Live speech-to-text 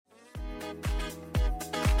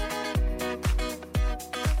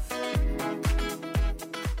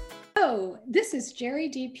This is Jerry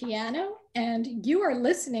DiPiano, and you are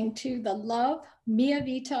listening to the Love Mia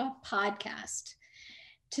Vita podcast.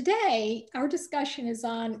 Today, our discussion is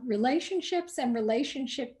on relationships and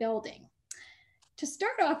relationship building. To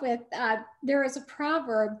start off with, there is a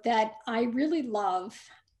proverb that I really love,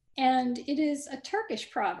 and it is a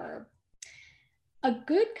Turkish proverb. A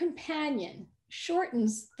good companion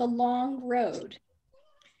shortens the long road.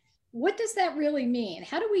 What does that really mean?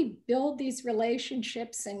 How do we build these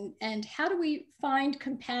relationships, and how do we find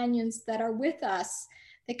companions that are with us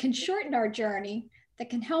that can shorten our journey, that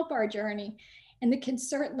can help our journey, and that can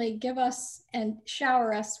certainly give us and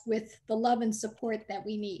shower us with the love and support that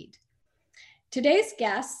we need? Today's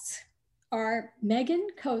guests are Megan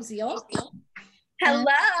Koziel.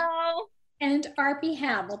 Hello. And Arpy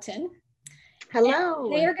Hamilton. Hello.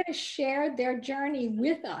 And they are going to share their journey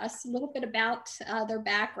with us, a little bit about their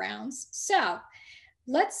backgrounds. So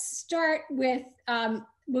let's start with,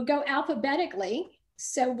 we'll go alphabetically.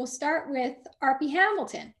 So we'll start with Arpy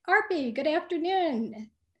Hamilton. Arpy, good afternoon.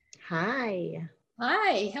 Hi.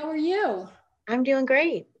 Hi, how are you? I'm doing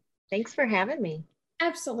great. Thanks for having me.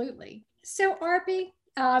 Absolutely. So Arpy,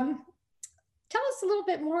 tell us a little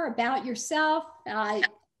bit more about yourself,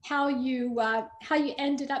 how you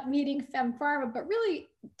ended up meeting FemPharma, but really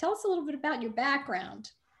tell us a little bit about your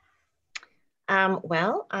background.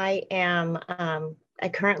 Well, I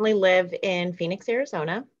currently live in Phoenix,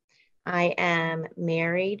 Arizona. I am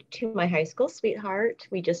married to my high school sweetheart.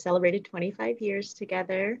 We just celebrated 25 years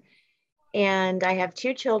together. And I have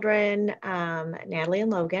two children, Natalie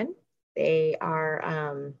and Logan. They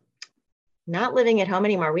are not living at home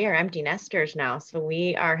anymore. We are empty nesters now. So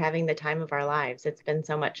we are having the time of our lives. It's been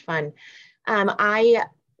so much fun.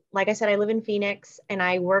 Like I said, I live in Phoenix and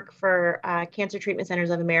I work for Cancer Treatment Centers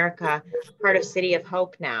of America, part of City of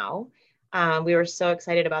Hope now. We were so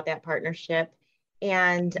excited about that partnership.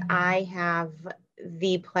 And I have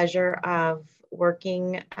the pleasure of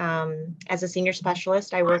working as a senior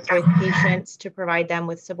specialist. I work with patients to provide them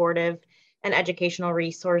with supportive and educational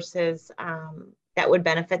resources that would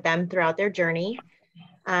benefit them throughout their journey.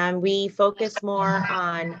 We focus more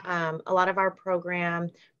on a lot of our program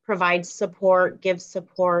provides support, gives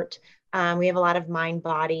support. We have a lot of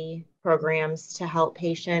mind-body programs to help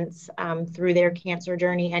patients through their cancer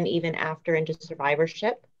journey and even after into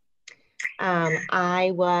survivorship.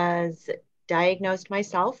 I was diagnosed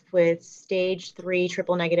myself with stage 3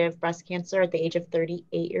 triple negative breast cancer at the age of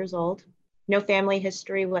 38 years old. No family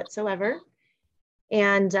history whatsoever.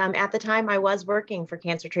 And at the time I was working for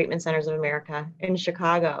Cancer Treatment Centers of America in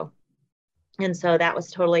Chicago. And so that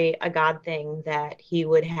was totally a God thing that he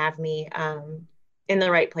would have me in the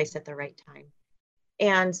right place at the right time.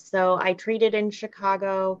 And so I treated in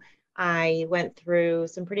Chicago. I went through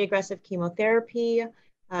some pretty aggressive chemotherapy,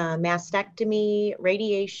 mastectomy,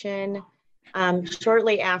 radiation.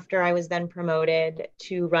 Shortly after, I was then promoted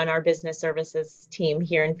to run our business services team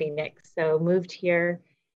here in Phoenix. So moved here.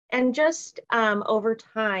 And just over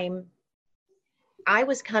time, I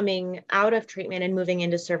was coming out of treatment and moving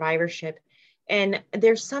into survivorship. And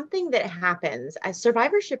there's something that happens.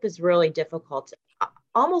 Survivorship is really difficult,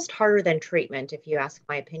 almost harder than treatment, if you ask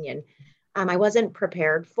my opinion. I wasn't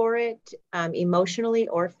prepared for it emotionally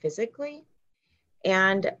or physically.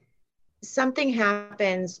 And something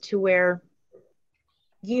happens to where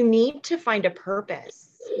you need to find a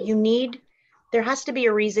purpose. There has to be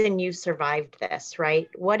a reason you survived this, right?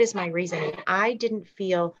 What is my reason? I didn't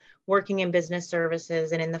feel working in business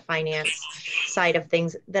services and in the finance side of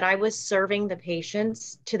things that I was serving the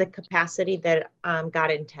patients to the capacity that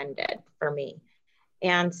God intended for me.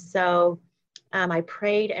 And so I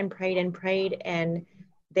prayed and prayed and prayed, and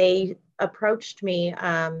they approached me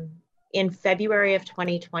in February of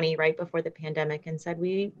 2020, right before the pandemic, and said,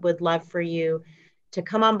 we would love for you to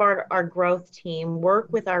come on board our growth team, work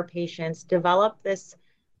with our patients, develop this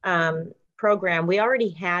program. We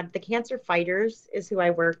already had the Cancer Fighters is who I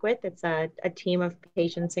work with. It's a team of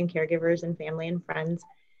patients and caregivers and family and friends.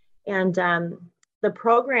 And the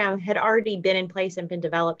program had already been in place and been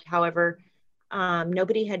developed. However,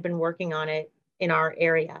 nobody had been working on it in our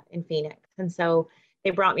area in Phoenix. And so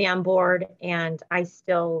they brought me on board, and I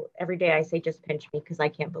still, every day I say, just pinch me, because I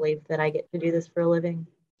can't believe that I get to do this for a living.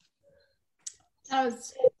 That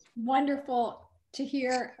was wonderful to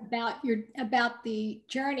hear about the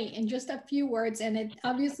journey in just a few words, and it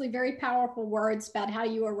obviously very powerful words about how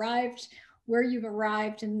you arrived, where you've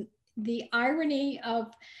arrived, and the irony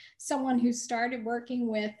of someone who started working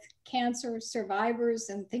with cancer survivors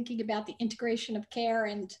and thinking about the integration of care,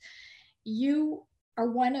 and you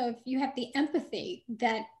have the empathy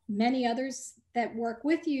that many others that work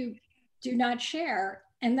with you do not share.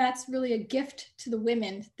 And that's really a gift to the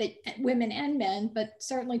women and men, but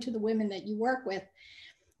certainly to the women that you work with.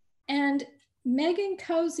 And Megan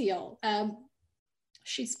Koziel,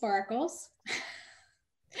 she sparkles.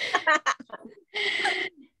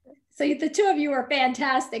 So the two of you are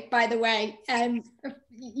fantastic, by the way. And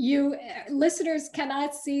you listeners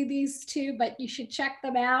cannot see these two, but you should check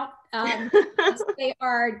them out. They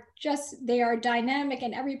are dynamic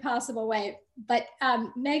in every possible way. But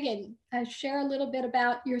Megan, share a little bit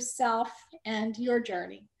about yourself and your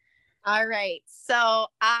journey. All right. So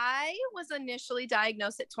I was initially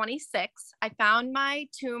diagnosed at 26. I found my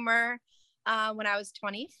tumor when I was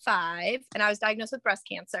 25, and I was diagnosed with breast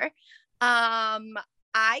cancer.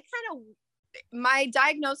 My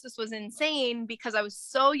diagnosis was insane because I was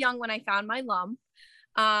so young when I found my lump.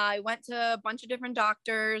 I went to a bunch of different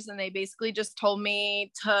doctors, and they basically just told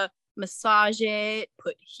me to massage it,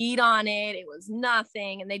 put heat on it. It was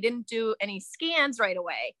nothing. And they didn't do any scans right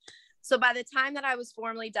away. So by the time that I was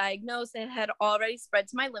formally diagnosed, it had already spread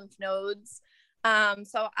to my lymph nodes.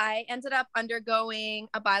 So I ended up undergoing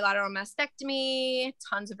a bilateral mastectomy,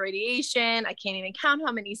 tons of radiation. I can't even count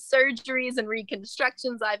how many surgeries and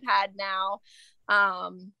reconstructions I've had now.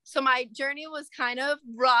 So my journey was kind of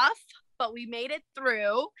rough, but we made it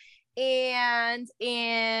through. And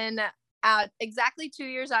in exactly 2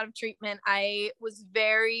 years out of treatment, I was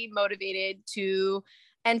very motivated to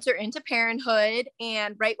enter into parenthood.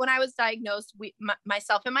 And right when I was diagnosed,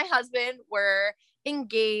 myself and my husband were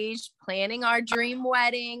engaged, planning our dream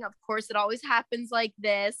wedding. Of course, it always happens like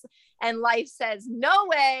this. And life says, no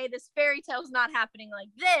way, this fairy tale is not happening like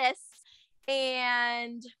this.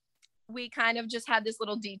 And we kind of just had this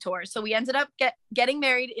little detour. So we ended up getting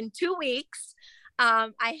married in 2 weeks.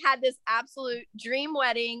 I had this absolute dream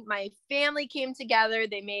wedding. My family came together.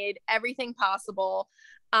 They made everything possible.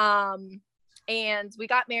 And we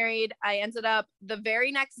got married. I ended up the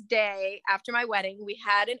very next day after my wedding, we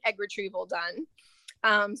had an egg retrieval done.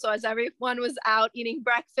 So as everyone was out eating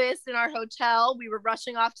breakfast in our hotel, we were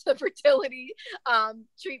rushing off to the fertility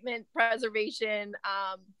treatment preservation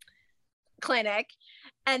clinic.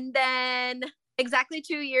 And then exactly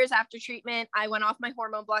 2 years after treatment, I went off my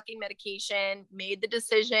hormone blocking medication, made the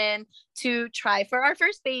decision to try for our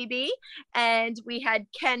first baby. And we had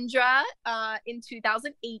Kendra in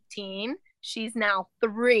 2018. She's now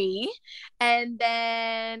 3. And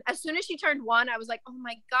then as soon as she turned 1, I was like, oh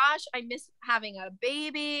my gosh, I miss having a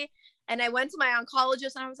baby. And I went to my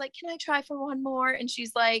oncologist and I was like, can I try for one more? And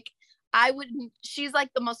she's like, she's like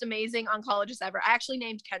the most amazing oncologist ever. I actually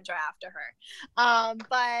named Kendra after her.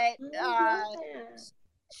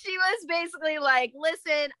 She was basically like,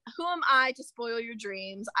 listen, who am I to spoil your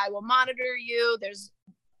dreams? I will monitor you.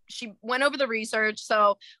 She went over the research.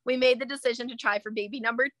 So we made the decision to try for baby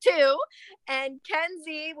number 2. And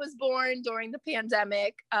Kenzie was born during the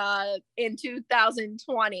pandemic in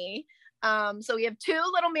 2020. So we have 2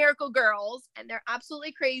 little miracle girls, and they're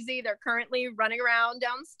absolutely crazy. They're currently running around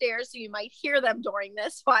downstairs, so you might hear them during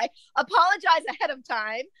this. So I apologize ahead of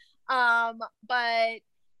time. But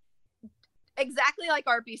exactly like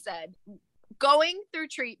Arpi said, going through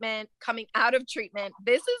treatment, coming out of treatment,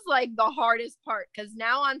 this is like the hardest part, because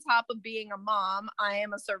now on top of being a mom, I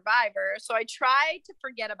am a survivor. So I try to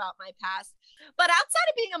forget about my past. But outside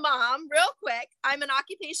of being a mom, real quick, I'm an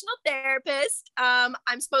occupational therapist. I'm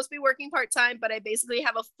supposed to be working part-time, but I basically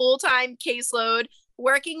have a full-time caseload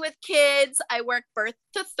working with kids. I work birth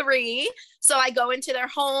to 3. So I go into their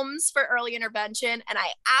homes for early intervention, and I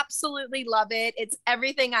absolutely love it. It's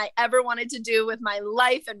everything I ever wanted to do with my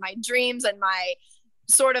life and my dreams and my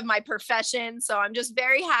profession. So I'm just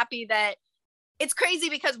very happy that it's crazy,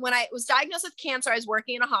 because when I was diagnosed with cancer, I was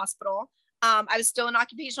working in a hospital. I was still an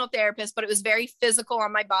occupational therapist, but it was very physical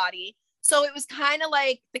on my body. So it was kind of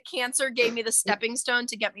like the cancer gave me the stepping stone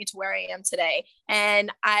to get me to where I am today.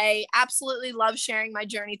 And I absolutely love sharing my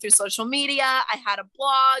journey through social media. I had a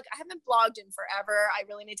blog. I haven't blogged in forever. I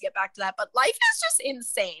really need to get back to that, but life is just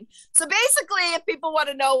insane. So basically, if people want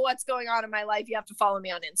to know what's going on in my life, you have to follow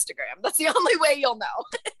me on Instagram. That's the only way you'll know.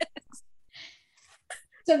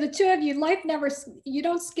 So the two of you, you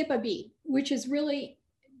don't skip a beat, which is really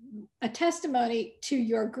a testimony to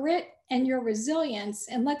your grit and your resilience.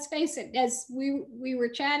 And let's face it, as we were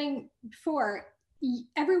chatting before,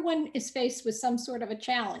 everyone is faced with some sort of a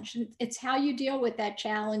challenge. And it's how you deal with that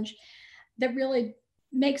challenge that really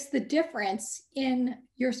makes the difference in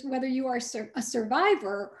whether you are a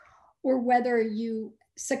survivor or whether you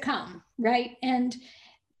succumb, right?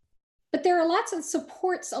 But there are lots of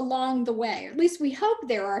supports along the way. At least we hope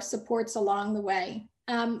there are supports along the way.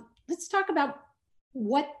 Let's talk about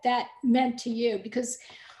what that meant to you, because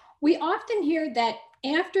we often hear that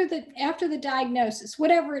after the diagnosis,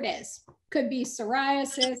 whatever it is, could be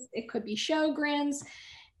psoriasis, it could be Sjogren's,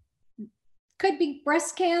 could be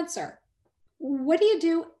breast cancer. What do you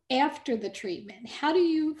do after the treatment? How do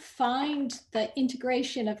you find the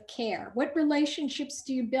integration of care? What relationships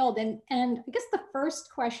do you build? And I guess the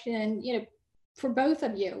first question, for both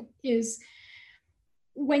of you is,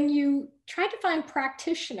 when you tried to find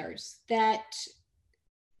practitioners that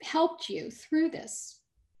helped you through this,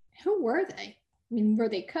 who were they? I mean, were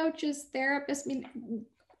they coaches, therapists? I mean,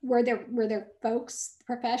 were there folks,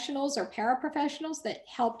 professionals or paraprofessionals that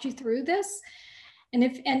helped you through this? And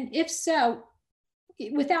if so,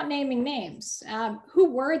 without naming names, who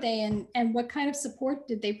were they, and what kind of support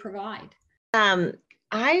did they provide?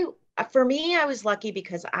 For me, I was lucky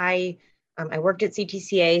because I worked at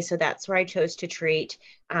CTCA, so that's where I chose to treat.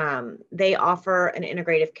 They offer an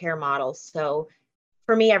integrative care model. So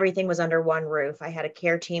for me, everything was under one roof. I had a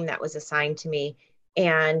care team that was assigned to me.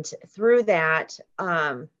 And through that,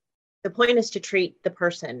 the point is to treat the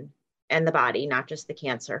person and the body, not just the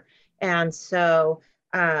cancer. And so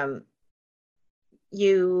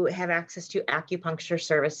you have access to acupuncture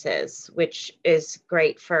services, which is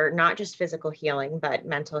great for not just physical healing, but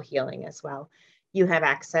mental healing as well. You have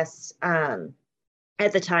access, at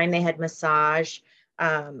the time they had massage,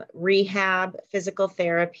 rehab, physical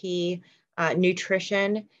therapy,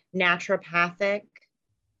 nutrition, naturopathic.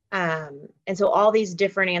 And so all these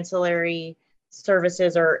different ancillary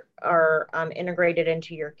services are integrated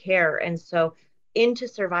into your care. And so into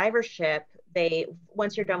survivorship,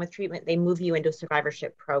 once you're done with treatment, they move you into a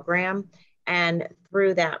survivorship program. And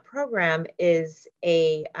through that program is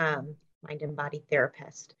a mind and body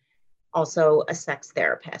therapist, also a sex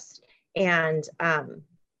therapist. And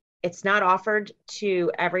it's not offered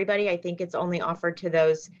to everybody. I think it's only offered to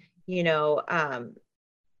those,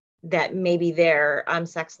 that maybe their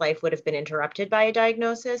sex life would have been interrupted by a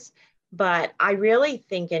diagnosis. But I really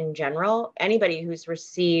think in general, anybody who's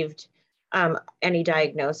received any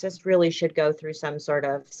diagnosis really should go through some sort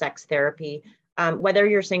of sex therapy, whether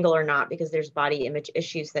you're single or not, because there's body image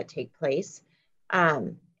issues that take place.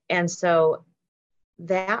 And so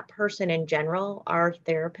that person in general, our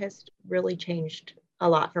therapist, really changed a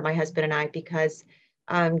lot for my husband and I, because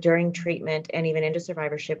during treatment and even into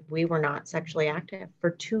survivorship, we were not sexually active for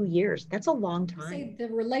 2 years. That's a long time. Say the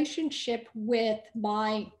relationship with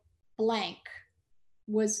my blank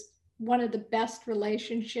was one of the best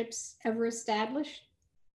relationships ever established.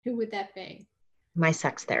 Who would that be? My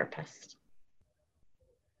sex therapist,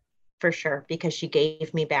 for sure, because she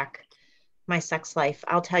gave me back my sex life.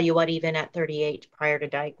 I'll tell you what, even at 38, prior to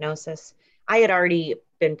diagnosis, I had already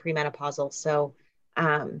been premenopausal. So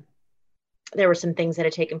there were some things that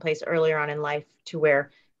had taken place earlier on in life to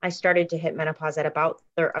where I started to hit menopause at about,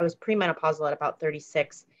 I was premenopausal at about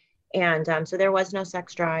 36. And so there was no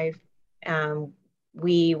sex drive.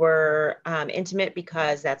 We were intimate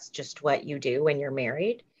because that's just what you do when you're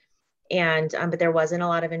married. And, but there wasn't a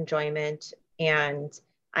lot of enjoyment. And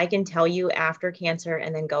I can tell you, after cancer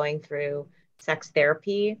and then going through sex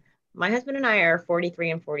therapy, my husband and I are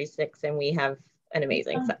 43 and 46, and we have an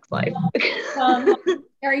amazing sex life.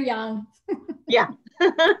 Very young. Yeah.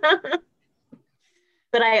 But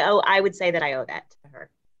I would say that I owe that to her.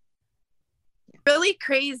 Really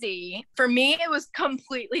crazy. For me, it was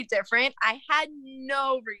completely different. I had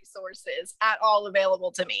no resources at all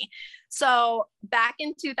available to me. So back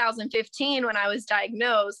in 2015, when I was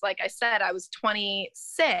diagnosed, like I said, I was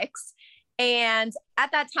 26. And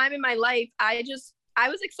at that time in my life, I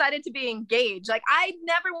was excited to be engaged. Like, I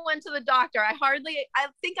never went to the doctor. I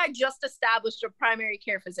think I just established a primary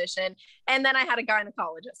care physician, and then I had a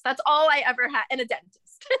gynecologist. That's all I ever had, and a dentist.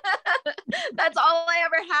 That's all I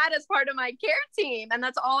ever had as part of my care team. And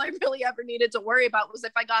that's all I really ever needed to worry about, was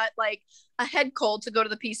if I got like a head cold, to go to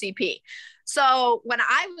the PCP. So when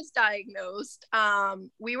I was diagnosed,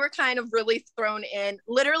 we were kind of really thrown in.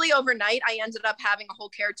 Literally overnight, I ended up having a whole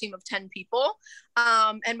care team of 10 people,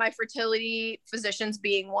 and my fertility physicians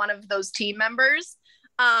being one of those team members.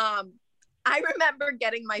 I remember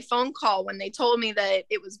getting my phone call when they told me that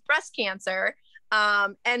it was breast cancer.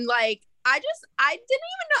 And like, I didn't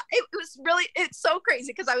even know. It's so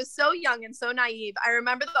crazy because I was so young and so naive. I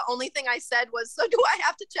remember the only thing I said was, so do I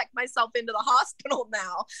have to check myself into the hospital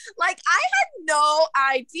now? Like, I had no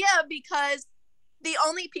idea, because the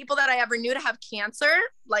only people that I ever knew to have cancer,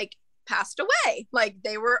 like, passed away. Like,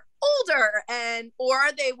 they were older,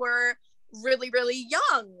 or they were really, really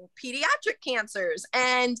young, pediatric cancers.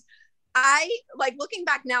 And I, like, looking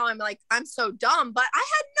back now, I'm like, I'm so dumb, but I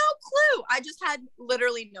had no clue. I just had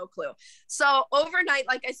literally no clue. So overnight,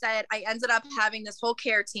 like I said, I ended up having this whole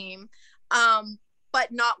care team.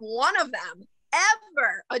 But not one of them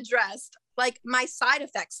ever addressed like my side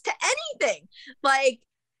effects to anything. Like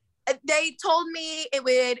they told me it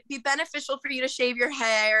would be beneficial for you to shave your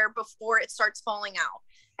hair before it starts falling out.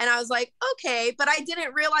 And I was like, okay, but I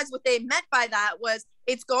didn't realize what they meant by that was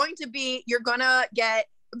it's going to be, you're gonna get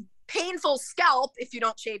painful scalp if you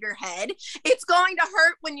don't shave your head. It's going to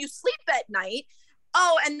hurt when you sleep at night.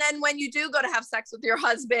 Oh, and then when you do go to have sex with your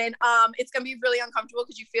husband, it's gonna be really uncomfortable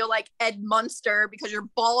because you feel like Ed Munster because you're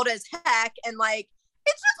bald as heck, and like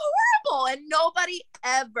it's just horrible. And nobody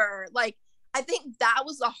ever, like, I think that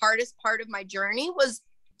was the hardest part of my journey was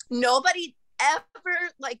nobody ever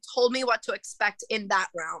like told me what to expect in that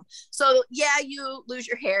realm. So yeah, you lose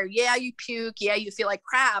your hair, yeah, you puke, yeah, you feel like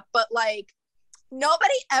crap, but like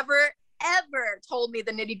nobody ever told me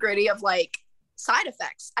the nitty-gritty of like side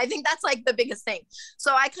effects. I think that's like the biggest thing.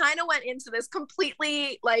 So I kind of went into this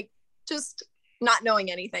completely like just not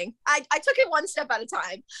knowing anything. I took it one step at a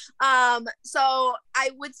time. So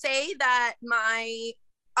I would say that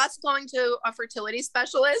us going to a fertility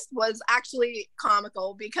specialist was actually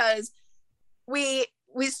comical because we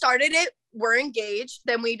started it, we're engaged,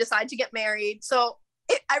 then we decide to get married. So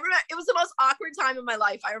I remember it was the most awkward time of my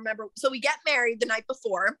life. I remember, so we get married the night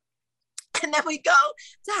before, and then we go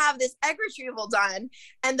to have this egg retrieval done,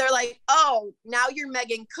 and they're like, oh, now you're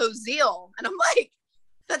Megan Cozile. And I'm like,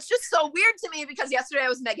 that's just so weird to me because yesterday I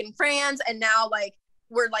was Megan Franz, and now like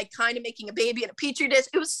we're like kind of making a baby in a petri dish.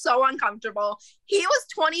 It was so uncomfortable. He was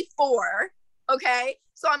 24. Okay.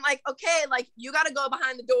 So I'm like, okay, like you got to go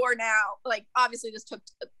behind the door now. Like, obviously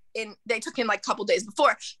they took him like a couple days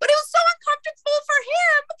before, but it was so uncomfortable for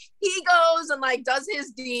him. He goes and like does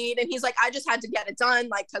his deed. And he's like, I just had to get it done.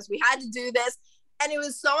 Like, cause we had to do this. And it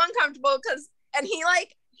was so uncomfortable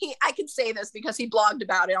I could say this because he blogged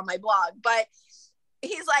about it on my blog, but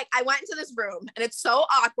he's like, I went into this room and it's so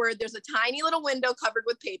awkward. There's a tiny little window covered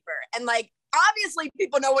with paper. And like, obviously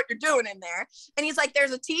people know what you're doing in there. And he's like,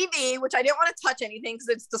 there's a TV, which I didn't want to touch anything because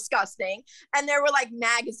it's disgusting. And there were like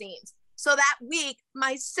magazines. So that week,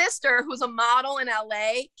 my sister, who's a model in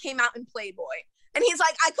LA, came out in Playboy. And he's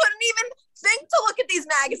like, I couldn't even think to look at these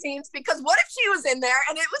magazines because what if she was in there?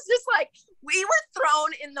 And it was just like, we were thrown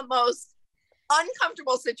in the most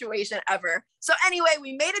uncomfortable situation ever. So anyway,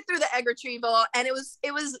 we made it through the egg retrieval, and it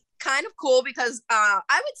was kind of cool because I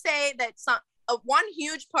would say that one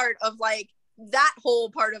huge part of like that whole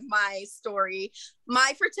part of my story,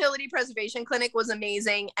 my fertility preservation clinic was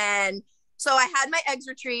amazing. And so I had my eggs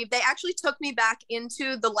retrieved. They actually took me back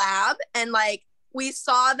into the lab, and like we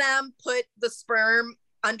saw them put the sperm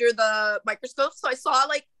under the microscope. So I saw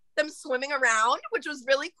like them swimming around, which was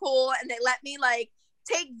really cool. And they let me like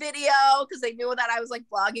take video because they knew that I was like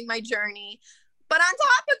vlogging my journey. But on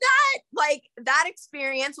top of that, like that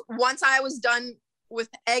experience, once I was done with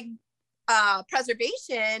egg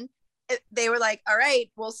preservation, they were like, all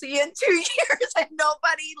right, we'll see you in 2 years. And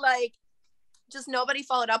nobody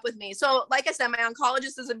followed up with me. So like I said, my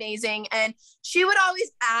oncologist is amazing. And she would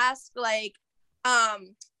always ask like,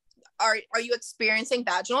 are you experiencing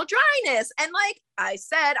vaginal dryness? And like I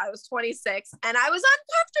said, I was 26 and I was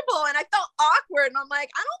uncomfortable and I felt awkward. And I'm like,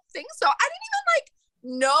 I don't think so. I didn't even like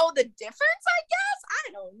know the difference, I guess.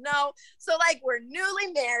 I don't know. So like we're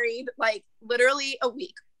newly married, like literally a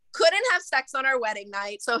week. Couldn't have sex on our wedding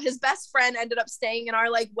night. So his best friend ended up staying in our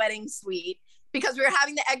like wedding suite because we were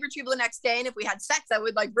having the egg retrieval the next day. And if we had sex, that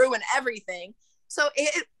would like ruin everything. So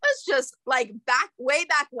it was just like way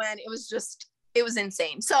back when it was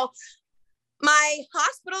insane. So my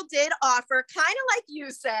hospital did offer, kind of like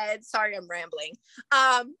you said, sorry, I'm rambling.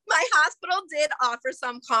 My hospital did offer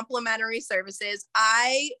some complimentary services.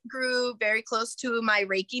 I grew very close to my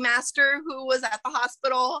Reiki master who was at the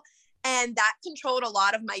hospital, and that controlled a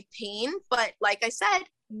lot of my pain. But like I said,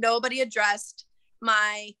 nobody addressed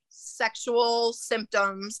my sexual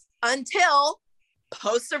symptoms until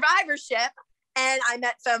post-survivorship, and I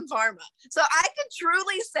met Femme Pharma. So I could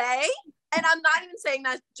truly say, and I'm not even saying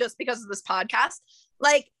that just because of this podcast,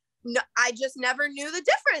 like, no, I just never knew the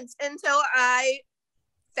difference until I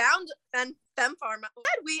found Femme Pharma.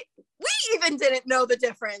 We even didn't know the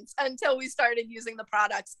difference until we started using the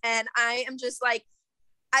products. And I am just like,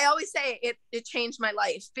 I always say it changed my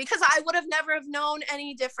life because I would have never have known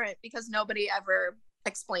any different because nobody ever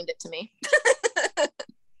explained it to me.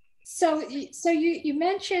 So you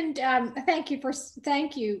mentioned, thank you for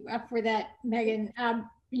that, Megan.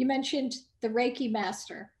 You mentioned the Reiki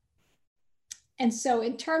master. And so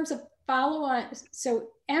in terms of follow-on, so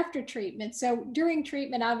after treatment, so during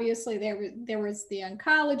treatment, obviously there was the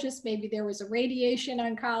oncologist, maybe there was a radiation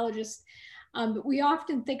oncologist. But we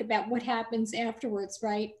often think about what happens afterwards,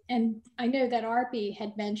 right? And I know that Arpi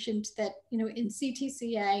had mentioned that, in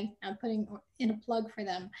CTCA, I'm putting in a plug for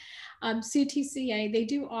them, CTCA, they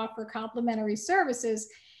do offer complimentary services.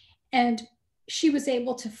 And she was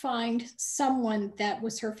able to find someone that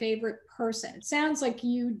was her favorite person. It sounds like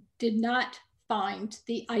you did not find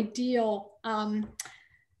the ideal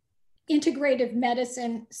integrative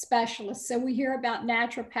medicine specialists. So we hear about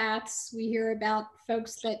naturopaths, we hear about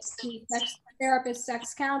folks that see sex therapists,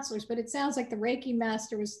 sex counselors, but it sounds like the Reiki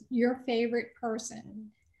master was your favorite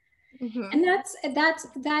person. Mm-hmm. And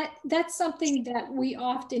that's something that we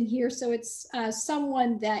often hear. So it's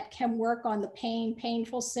someone that can work on the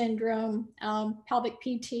painful syndrome, pelvic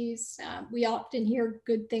PTs. We often hear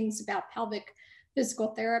good things about pelvic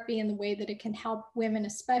physical therapy and the way that it can help women,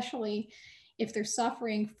 especially if they're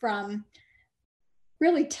suffering from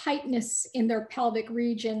really tightness in their pelvic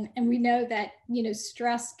region. And we know that,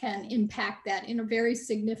 stress can impact that in a very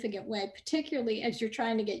significant way, particularly as you're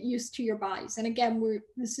trying to get used to your bodies. And again,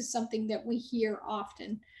 this is something that we hear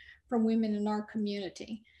often from women in our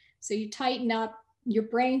community. So you tighten up, your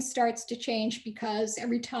brain starts to change because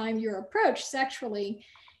every time you're approached sexually,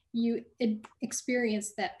 you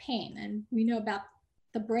experience that pain. And we know about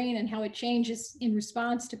the brain and how it changes in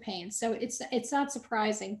response to pain. So it's not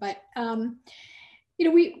surprising, but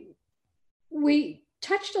we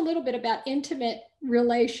touched a little bit about intimate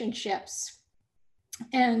relationships.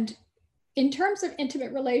 And in terms of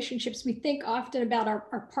intimate relationships, we think often about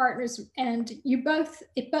our partners, and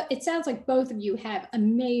it sounds like both of you have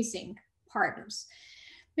amazing partners.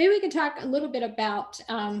 Maybe we can talk a little bit about,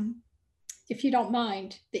 if you don't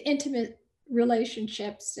mind, the intimate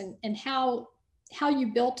relationships and how you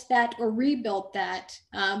built that or rebuilt that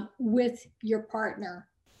with your partner.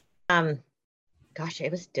 Gosh,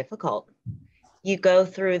 it was difficult. You go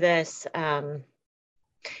through this, and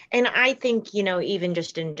I think, even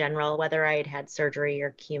just in general, whether I had surgery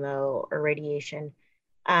or chemo or radiation,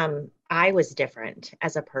 I was different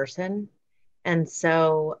as a person. And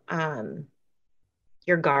so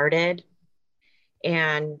you're guarded,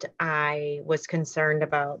 and I was concerned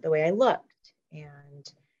about the way I looked,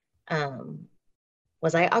 and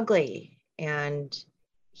was I ugly? And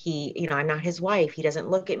he, I'm not his wife. He doesn't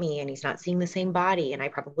look at me, and he's not seeing the same body, and I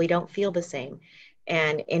probably don't feel the same.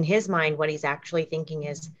 And in his mind, what he's actually thinking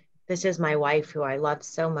is, this is my wife who I love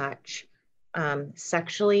so much.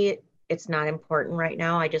 Sexually, it's not important right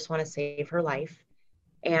now. I just want to save her life,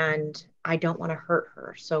 and I don't want to hurt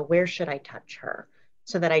her. So where should I touch her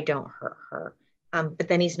so that I don't hurt her? But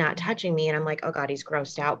then he's not touching me, and I'm like, oh God, he's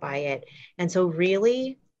grossed out by it. And so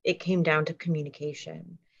really, it came down to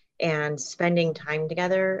communication and spending time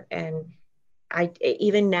together. And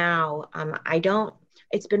even now,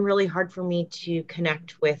 it's been really hard for me to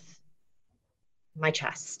connect with my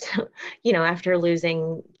chest. After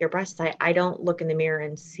losing your breasts, I don't look in the mirror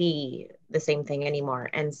and see the same thing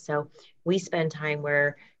anymore. And so we spend time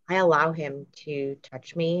where I allow him to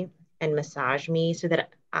touch me and massage me so that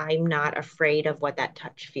I'm not afraid of what that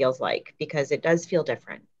touch feels like, because it does feel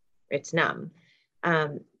different. It's numb.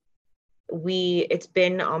 It's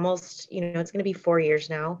been almost, it's going to be 4 years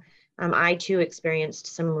now. I too experienced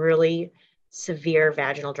some really severe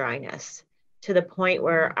vaginal dryness, to the point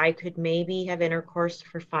where I could maybe have intercourse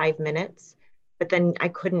for 5 minutes, but then I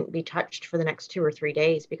couldn't be touched for the next 2 or 3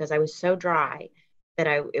 days because I was so dry that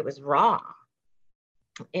it was raw.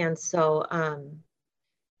 And so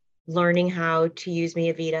learning how to use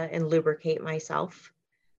Mia Vita and lubricate myself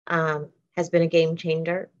has been a game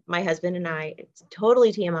changer. My husband and I, it's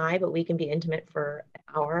totally TMI, but we can be intimate for an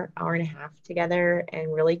hour and a half together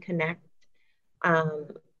and really connect.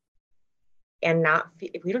 And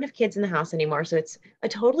we don't have kids in the house anymore. So it's a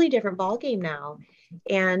totally different ballgame now.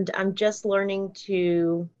 And I'm just learning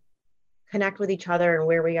to connect with each other and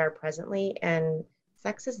where we are presently. And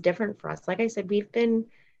sex is different for us. Like I said, I've been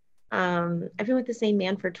with the same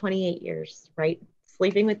man for 28 years, right?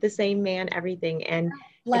 Sleeping with the same man, everything. And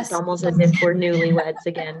it's almost as if we're newlyweds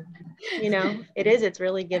again. It is. It's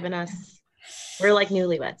really given us, we're like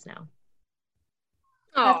newlyweds now.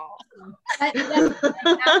 Oh,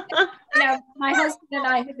 my husband and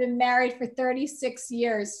I have been married for 36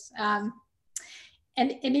 years. And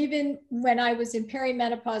even when I was in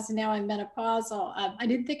perimenopause and now I'm menopausal, I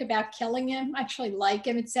didn't think about killing him. I actually like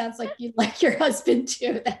him. It sounds like you like your husband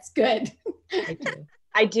too. That's good.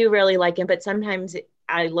 I do really like him, but sometimes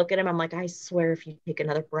I look at him, I'm like, I swear if you take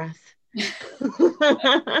another breath. No,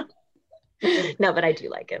 but I do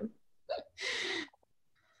like him.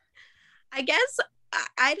 I guess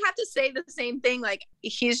I'd have to say the same thing. Like,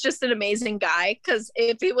 he's just an amazing guy, because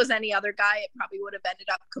if it was any other guy, it probably would have ended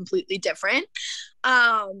up completely different.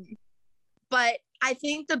 But I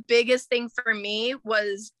think the biggest thing for me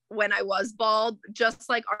was when I was bald, just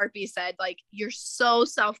like Arpy said, like, you're so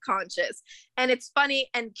self-conscious. And it's funny,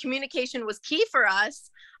 and communication was key for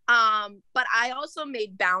us. But I also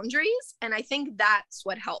made boundaries, and I think that's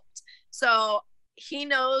what helped. So he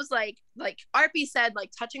knows, like Arpy said,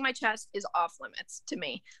 like, touching my chest is off limits to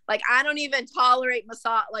me. Like, I don't even tolerate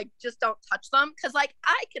massage, like, just don't touch them, because like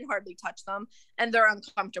I can hardly touch them and they're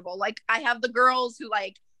uncomfortable. Like, I have the girls who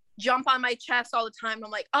like jump on my chest all the time, and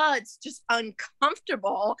I'm like, oh, it's just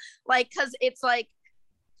uncomfortable, like, because it's like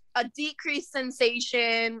a decreased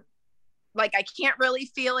sensation. Like, I can't really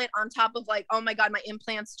feel it, on top of like, oh my God, my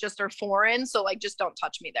implants just are foreign, so like, just don't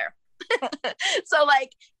touch me there. So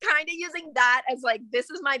like, kind of using that as like, this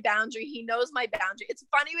is my boundary. He knows my boundary. It's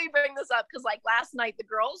funny we bring this up because like last night the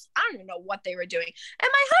girls, I don't even know what they were doing, and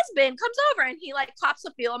my husband comes over and he like pops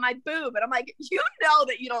a feel on my boob, and I'm like, you know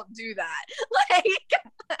that you don't do that.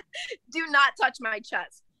 Like, do not touch my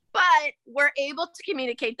chest. But we're able to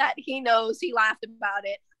communicate that. He knows. He laughed about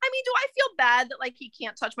it. I mean, do I feel bad that like he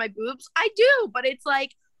can't touch my boobs? I do, but it's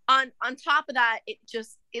like on top of that, it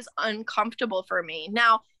just is uncomfortable for me.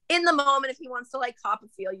 Now, in the moment, if he wants to like cop a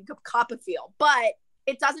feel, you could cop a feel, but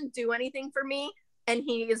it doesn't do anything for me. And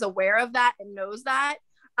he is aware of that and knows that.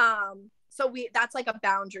 So that's like a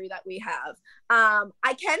boundary that we have.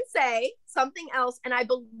 I can say something else, and I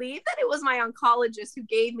believe that it was my oncologist who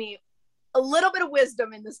gave me a little bit of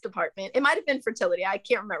wisdom in this department. It might have been fertility. I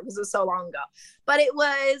can't remember because it was so long ago, but it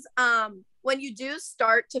was when you do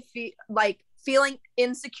start to feel like feeling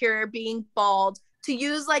insecure, being bald, to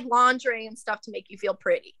use like lingerie and stuff to make you feel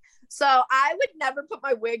pretty. So I would never put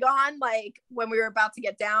my wig on like when we were about to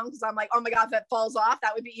get down, because I'm like, oh my God, if it falls off,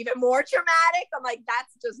 that would be even more traumatic. I'm like,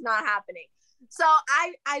 that's just not happening. So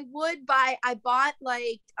I bought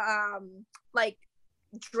like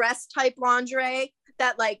dress type lingerie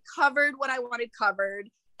that like covered what I wanted covered,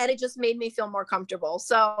 and it just made me feel more comfortable.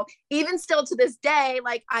 So even still to this day,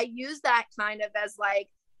 like I use that kind of as like,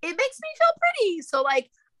 it makes me feel pretty. So like,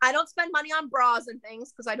 I don't spend money on bras and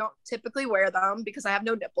things because I don't typically wear them because I have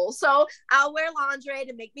no nipples. So I'll wear lingerie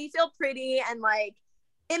to make me feel pretty, and like,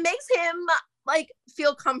 it makes him like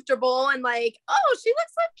feel comfortable, and like, oh, she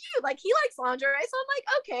looks so cute. Like, he likes lingerie. So I'm like,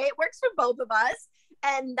 okay, it works for both of us.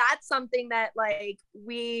 And that's something that like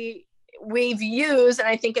we've used, and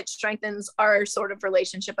I think it strengthens our sort of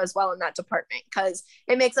relationship as well in that department, because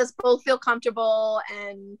it makes us both feel comfortable,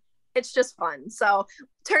 and it's just fun. So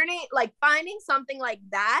finding something like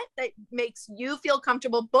that makes you feel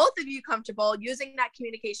comfortable, both of you comfortable, using that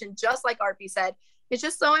communication, just like Arpy said, it's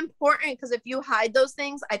just so important, because if you hide those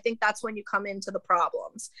things, I think that's when you come into the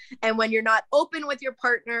problems. And when you're not open with your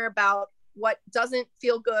partner about what doesn't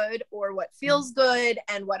feel good or what feels good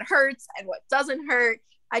and what hurts and what doesn't hurt,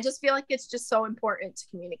 I just feel like it's just so important to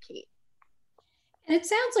communicate. And it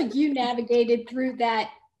sounds like you navigated through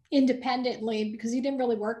that independently, because you didn't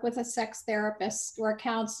really work with a sex therapist or a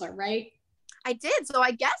counselor, right? I did. So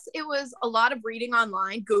I guess it was a lot of reading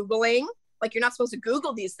online, Googling, like, you're not supposed to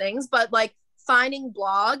Google these things, but like finding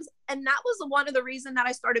blogs. And that was one of the reasons that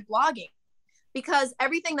I started blogging, because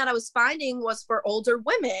everything that I was finding was for older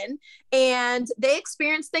women, and they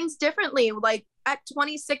experience things differently. Like at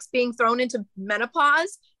 26, being thrown into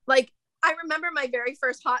menopause, like, I remember my very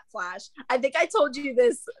first hot flash. I think I told you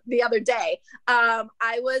this the other day.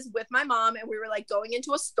 I was with my mom, and we were like going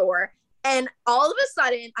into a store, and all of a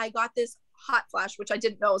sudden I got this hot flash, which I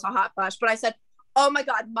didn't know was a hot flash, but I said, oh my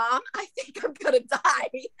God, Mom, I think I'm gonna die.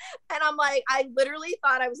 And I'm like, I literally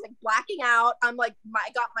thought I was like blacking out. I'm like,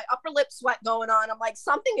 I got my upper lip sweat going on. I'm like,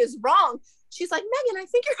 something is wrong. She's like, Megan, I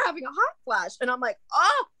think you're having a hot flash. And I'm like,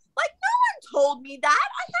 oh, like, no one told me that.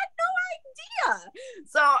 I had no idea.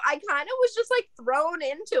 So I kind of was just like thrown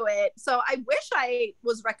into it. So I wish I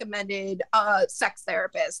was recommended a sex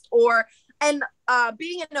therapist, and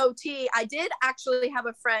being an OT, I did actually have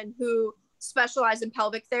a friend who specialized in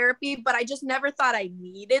pelvic therapy, but I just never thought I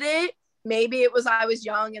needed it. Maybe it was I was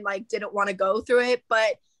young and like didn't want to go through it,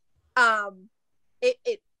 but I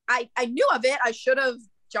knew of it. I should have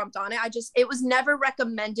jumped on it. It was never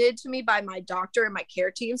recommended to me by my doctor and my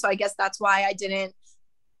care team. So I guess that's why I didn't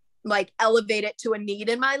like elevate it to a need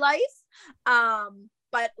in my life.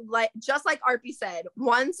 But like, just like Arpy said,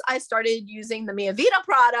 once I started using the Mia Vita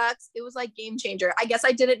products, it was like game changer. I guess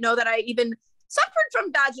I didn't know that I even suffered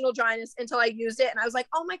from vaginal dryness until I used it. And I was like,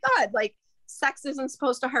 oh my God, like, sex isn't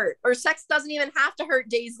supposed to hurt, or sex doesn't even have to hurt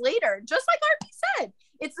days later. Just like Arpy said,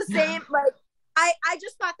 it's the same. Like, I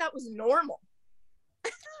just thought that was normal.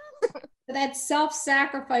 That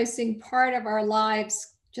self-sacrificing part of our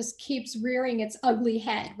lives just keeps rearing its ugly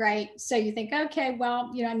head, right? So you think, okay,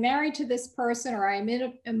 well, I'm married to this person, or I'm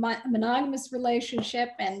in a monogamous relationship,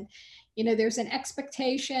 and there's an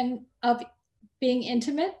expectation of being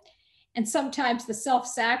intimate. And sometimes the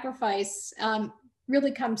self-sacrifice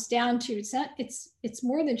really comes down to, it's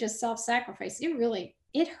more than just self-sacrifice.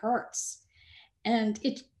 It hurts. And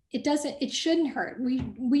it shouldn't hurt.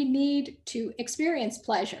 We need to experience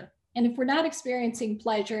pleasure. And if we're not experiencing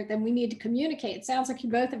pleasure, then we need to communicate. It sounds like you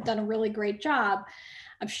both have done a really great job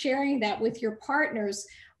of sharing that with your partners,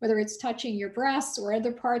 whether it's touching your breasts or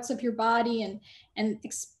other parts of your body, and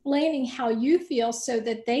explaining how you feel so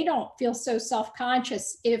that they don't feel so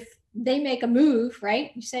self-conscious if they make a move,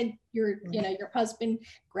 right? You said your husband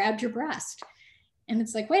grabbed your breast, and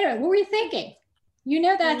it's like, wait a minute, what were you thinking?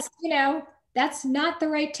 That's not the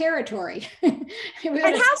right territory. And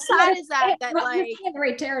how sad is that? That like in the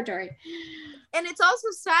right territory. And it's also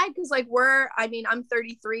sad because like I'm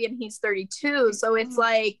 33 and he's 32, so it's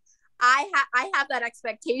like I have that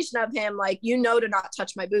expectation of him, like, to not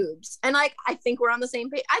touch my boobs. And like, I think we're on the same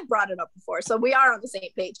page. I brought it up before, so we are on the same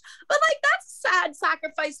page. But like, that's a sad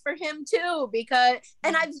sacrifice for him too, because,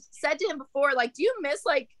 and I've said to him before, like, do you miss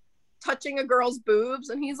like touching a girl's boobs?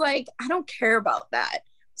 And he's like, I don't care about that.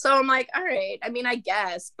 So I'm like, all right, I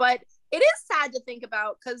guess. But it is sad to think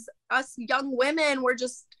about, because us young women, we're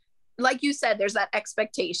just, like you said, there's that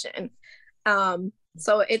expectation.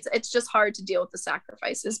 So it's just hard to deal with the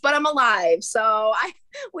sacrifices, but I'm alive. So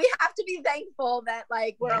we have to be thankful that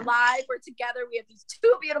like we're alive, we're together, we have these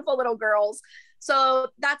two beautiful little girls. So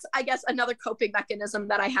that's, I guess, another coping mechanism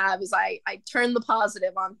that I have is I turn the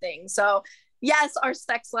positive on things. So yes, our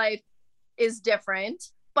sex life is different,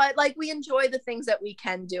 but like we enjoy the things that we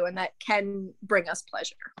can do and that can bring us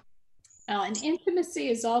pleasure. And intimacy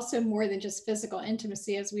is also more than just physical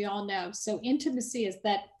intimacy, as we all know. So intimacy is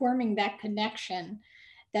that forming that connection,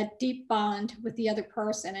 that deep bond with the other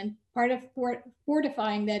person. And part of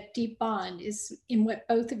fortifying that deep bond is in what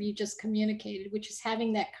both of you just communicated, which is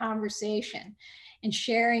having that conversation and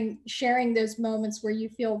sharing those moments where you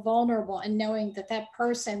feel vulnerable, and knowing that that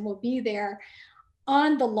person will be there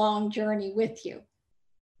on the long journey with you.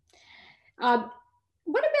 What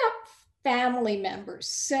about family members?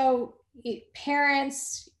 So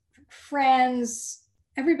parents, friends,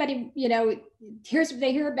 everybody,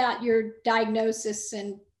 they hear about your diagnosis,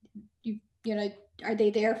 and are they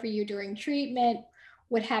there for you during treatment?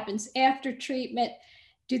 What happens after treatment?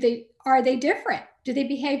 Are they different? Do they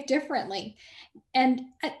behave differently? And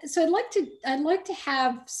so I'd like to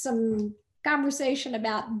have some conversation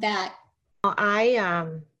about that.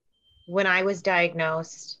 When I was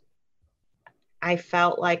diagnosed, I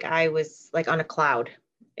felt like I was like on a cloud,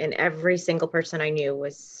 and every single person I knew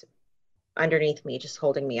was underneath me, just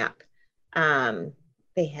holding me up.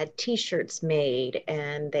 They had t-shirts made,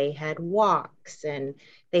 and they had walks, and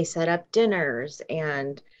they set up dinners.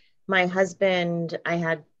 And my husband, I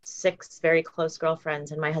had 6 very close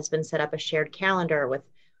girlfriends, and my husband set up a shared calendar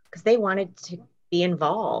because they wanted to be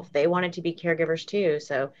involved. They wanted to be caregivers too.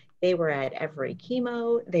 So they were at every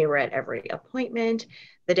chemo, they were at every appointment.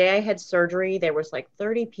 The day I had surgery, there was like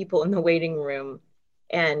 30 people in the waiting room.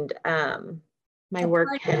 And my work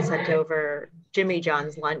had sent over Jimmy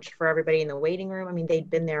John's lunch for everybody in the waiting room. They'd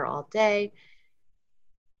been there all day.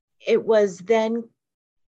 It was then,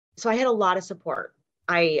 so I had a lot of support.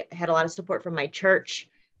 I had a lot of support from my church.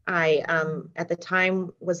 I, at the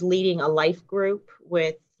time, was leading a life group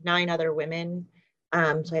with 9 other women.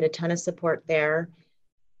 So I had a ton of support there.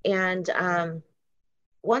 And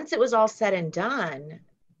once it was all said and done,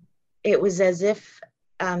 it was as if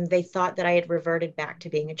they thought that I had reverted back to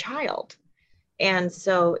being a child. And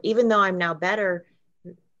so even though I'm now better,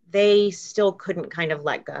 they still couldn't kind of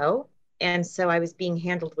let go. And so I was being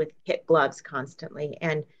handled with kid gloves constantly.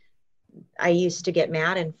 And I used to get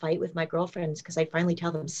mad and fight with my girlfriends because I'd finally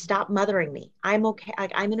tell them, stop mothering me. I'm okay.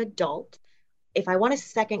 I'm an adult. If I want a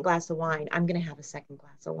second glass of wine, I'm going to have a second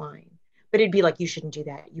glass of wine. But it'd be like, you shouldn't do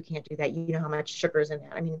that. You can't do that. You know how much sugar is in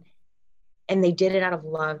that. And they did it out of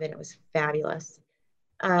love, and it was fabulous.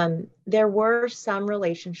 There were some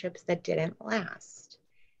relationships that didn't last.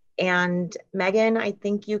 And Megan, I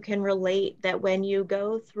think you can relate that when you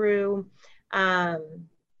go through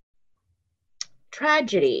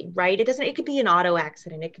tragedy, right? It could be an auto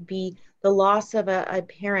accident. It could be the loss of a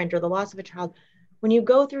parent or the loss of a child. When you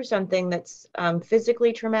go through something that's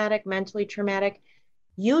physically traumatic, mentally traumatic,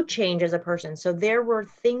 you change as a person. So there were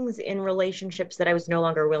things in relationships that I was no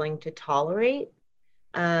longer willing to tolerate.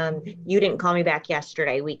 You didn't call me back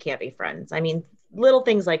yesterday. We can't be friends. Little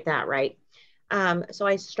things like that, right? So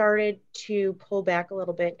I started to pull back a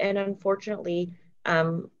little bit. And unfortunately,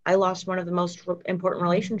 I lost one of the most important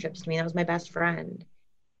relationships to me. That was my best friend.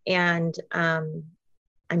 And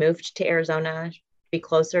I moved to Arizona to be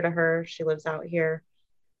closer to her. She lives out here.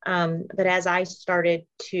 But as I started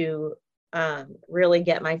to really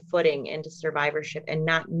get my footing into survivorship and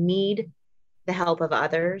not need the help of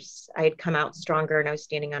others, I had come out stronger and I was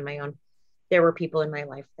standing on my own. There were people in my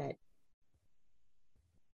life that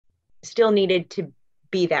still needed to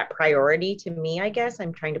be that priority to me, I guess.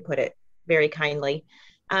 I'm trying to put it very kindly.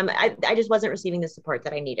 I just wasn't receiving the support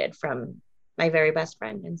that I needed from my very best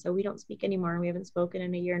friend. And so we don't speak anymore. We haven't spoken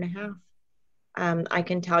in a year and a half. I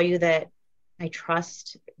can tell you that I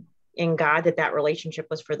trust in God that that relationship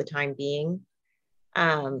was for the time being.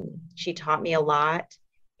 She taught me a lot.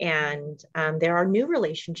 And there are new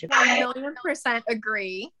relationships. 1,000,000%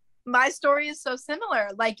 agree. My story is so similar.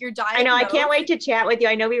 Like you're diagnosed. I know. I can't wait to chat with you.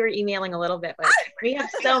 I know we were emailing a little bit, but we have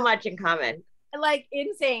so much in common. Like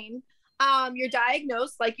insane. You're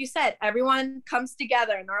diagnosed, like you said, everyone comes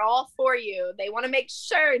together and they're all for you. They want to make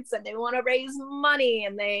shirts and they want to raise money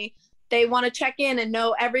and they want to check in and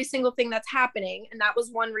know every single thing that's happening. And that was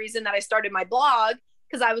one reason that I started my blog,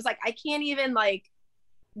 because I was like, I can't even like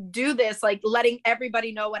do this, like letting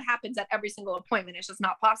everybody know what happens at every single appointment. It's just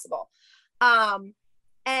not possible.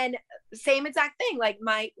 And same exact thing, like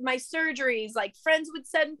my surgeries, like friends would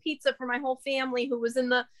send pizza for my whole family who was in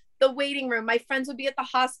the waiting room. My friends would be at the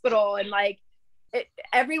hospital and like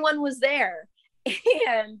everyone was there.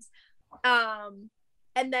 And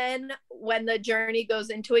then when the journey goes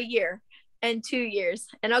into a year and 2 years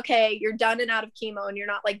and okay, you're done and out of chemo and you're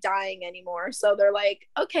not like dying anymore. So they're like,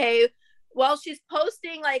 okay, well, she's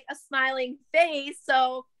posting like a smiling face,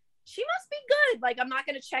 so she must be good. Like, I'm not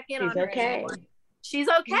going to check in on her anymore. She's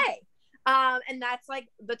okay. And that's like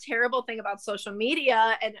the terrible thing about social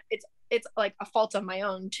media. And it's like a fault of my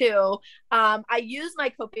own too. I use my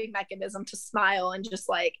coping mechanism to smile and just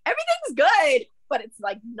like, everything's good, but it's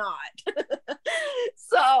like not.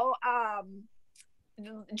 So,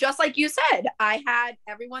 just like you said, I had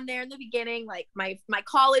everyone there in the beginning, like my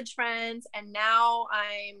college friends, and now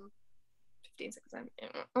I'm 15,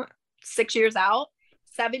 16, 6 years out,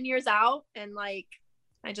 7 years out, and like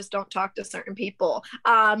I just don't talk to certain people.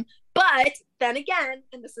 But then again,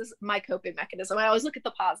 and this is my coping mechanism, I always look at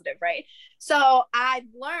the positive, right? So I've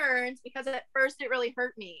learned, because at first it really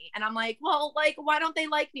hurt me. And I'm like, well, like, why don't they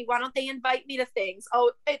like me? Why don't they invite me to things?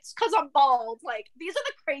 Oh, it's because I'm bald. Like, these are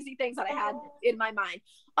the crazy things that I had in my mind.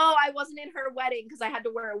 Oh, I wasn't in her wedding because I had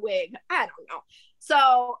to wear a wig. I don't know.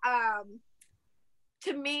 So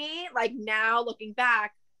to me, like now looking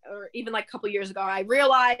back, or even like a couple years ago, I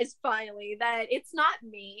realized finally that it's not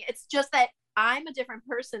me. It's just that I'm a different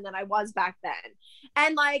person than I was back then.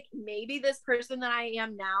 And like, maybe this person that I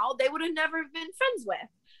am now, they would have never been friends with.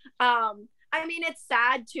 I mean, it's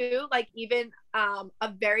sad too. Like even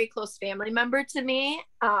a very close family member to me,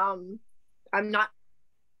 I'm not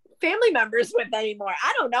family members with anymore.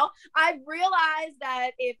 I don't know. I've realized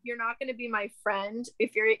that if you're not going to be my friend,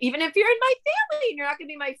 even if you're in my family and you're not going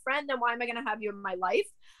to be my friend, then why am I going to have you in my life?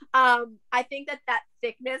 I think that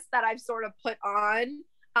thickness that I've sort of put on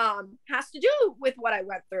has to do with what I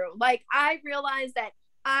went through. Like I realized that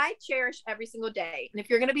I cherish every single day. And if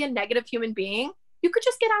you're going to be a negative human being, you could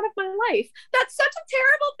just get out of my life. That's such a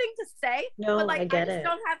terrible thing to say, no, but like I just it.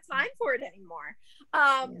 don't have time for it anymore.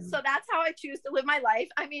 So that's how I choose to live my life.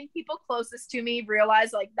 I mean, people closest to me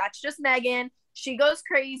realize like that's just Megan. She goes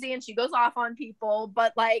crazy and she goes off on people,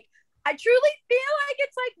 but like I truly feel like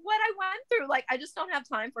it's like what I went through. Like I just don't have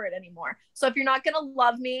time for it anymore. So if you're not gonna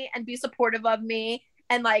love me and be supportive of me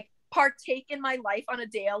and like partake in my life on a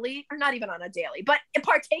daily, or not even on a daily, but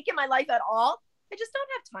partake in my life at all, I just don't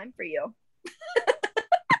have time for you.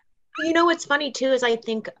 You know what's funny too is I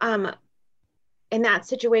think in that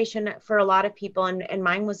situation for a lot of people, and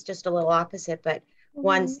mine was just a little opposite, but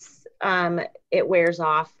once it wears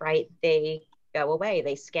off, right, they go away,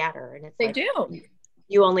 they scatter, and it's they like, do.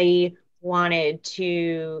 You only wanted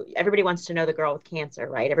to, everybody wants to know the girl with cancer,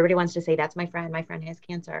 right? Everybody wants to say, that's my friend has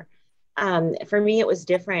cancer. For me, it was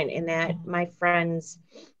different in that my friends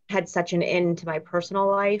had such an end to my personal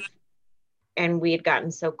life, and we had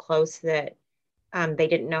gotten so close that they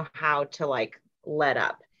didn't know how to like let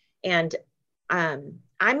up. And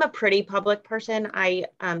I'm a pretty public person.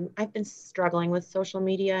 I've been struggling with social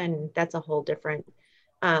media, and that's a whole different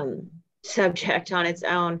subject on its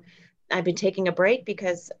own. I've been taking a break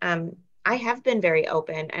because I have been very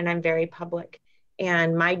open and I'm very public,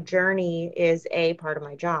 and my journey is a part of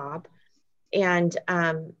my job. And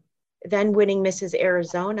then winning Mrs.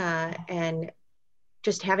 Arizona and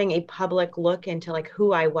just having a public look into like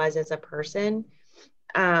who I was as a person,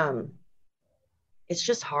 it's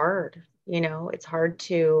just hard. It's hard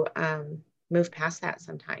to move past that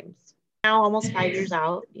sometimes. Now, almost 5 years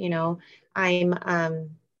out, I'm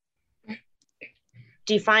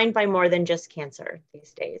defined by more than just cancer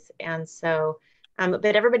these days. And so,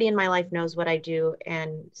 but everybody in my life knows what I do.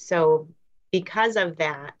 And so because of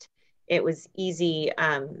that, it was easy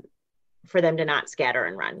for them to not scatter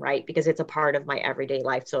and run, right? Because it's a part of my everyday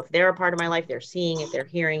life. So if they're a part of my life, they're seeing it, they're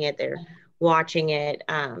hearing it, they're watching it.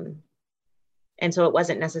 And so it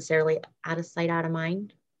wasn't necessarily out of sight, out of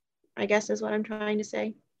mind, I guess is what I'm trying to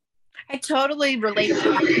say. I totally relate to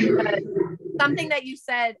that. Something that you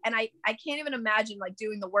said, and I can't even imagine like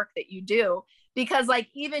doing the work that you do, because like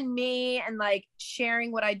even me and like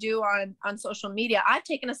sharing what I do on social media, I've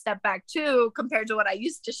taken a step back too compared to what I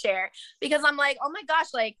used to share, because I'm like, oh my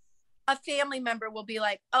gosh, like a family member will be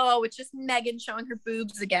like, oh, it's just Megan showing her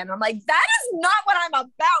boobs again. I'm like, that is not what I'm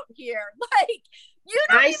about here. Like, you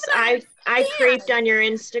don't even I creeped on your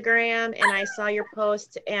Instagram and I saw your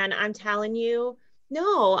post, and I'm telling you,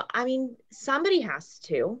 no, I mean, somebody has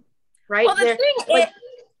to, right? Well, the thing is,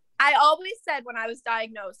 I always said when I was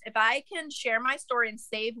diagnosed, if I can share my story and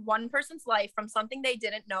save one person's life from something they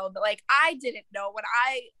didn't know, that like I didn't know when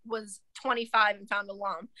I was 25 and found a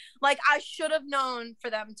lump, like I should have known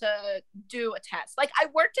for them to do a test. Like I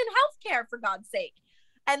worked in healthcare, for God's sake.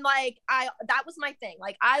 And like that was my thing.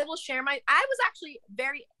 Like I will share I was actually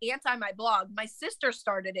very anti my blog. My sister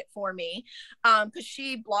started it for me because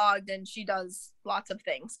she blogged and she does lots of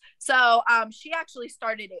things. So she actually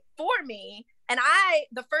started it for me. And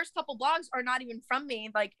the first couple blogs are not even from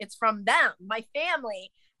me, like it's from them, my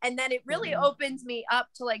family. And then it really opens me up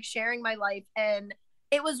to like sharing my life. And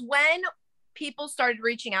it was when people started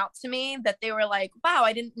reaching out to me that they were like, wow,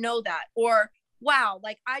 I didn't know that. Or wow,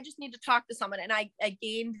 like I just need to talk to someone. And I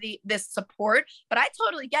gained this support, but I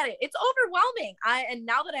totally get it. It's overwhelming. And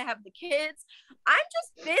now that I have the kids, I'm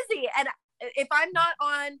just busy. And if I'm not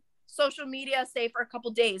on social media, say for a couple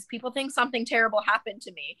days, people think something terrible happened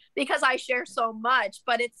to me because I share so much.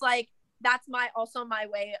 But it's like, that's also my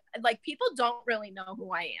way. Like people don't really know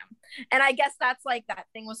who I am. And I guess that's like that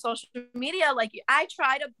thing with social media. Like I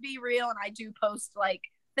try to be real and I do post like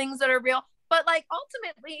things that are real, but like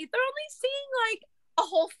ultimately they're only seeing like a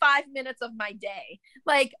whole 5 minutes of my day.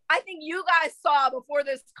 Like I think you guys saw before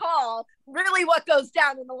this call really what goes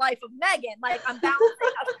down in the life of Megan. Like I'm balancing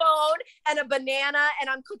a phone and a banana and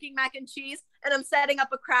I'm cooking mac and cheese and I'm setting up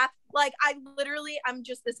a craft. Like I'm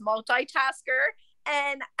just this multitasker.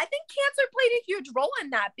 And I think cancer played a huge role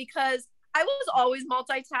in that because I was always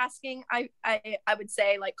multitasking. I would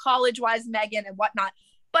say like college wise, Megan and whatnot.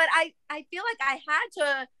 But I feel like I had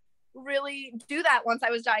to really do that once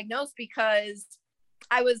I was diagnosed because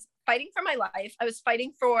I was fighting for my life. I was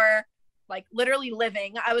fighting for like literally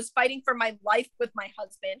living. I was fighting for my life with my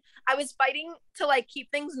husband. I was fighting to like keep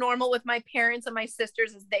things normal with my parents and my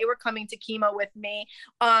sisters as they were coming to chemo with me.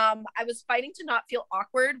 I was fighting to not feel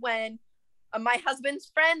awkward when my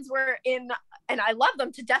husband's friends were in, and I love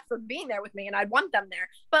them to death for being there with me and I'd want them there.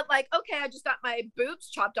 But like, okay, I just got my boobs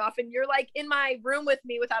chopped off and you're like in my room with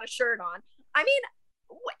me without a shirt on. I mean,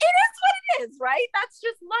 it is what it is, right? That's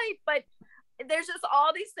just life. But there's just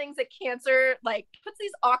all these things that cancer like puts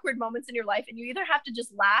these awkward moments in your life and you either have to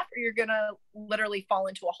just laugh or you're gonna literally fall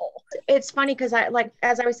into a hole. It's funny because I like,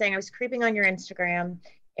 as I was saying, I was creeping on your Instagram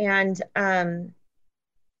and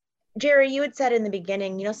Jerry, you had said in the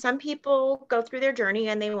beginning, some people go through their journey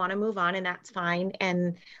and they want to move on and that's fine.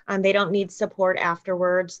 And they don't need support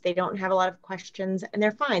afterwards. They don't have a lot of questions and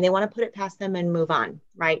they're fine. They want to put it past them and move on,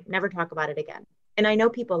 right? Never talk about it again. And I know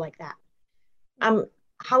people like that.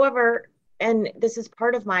 However, and this is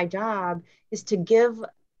part of my job, is to give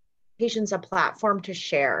patients a platform to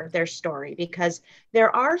share their story because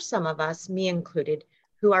there are some of us, me included,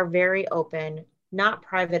 who are very open, not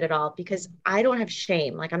private at all, because I don't have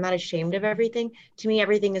shame. Like I'm not ashamed of everything. To me,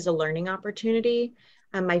 everything is a learning opportunity.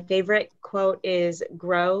 My favorite quote is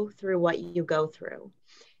grow through what you go through.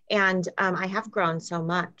 And I have grown so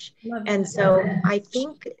much. And so I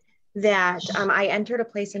think that I entered a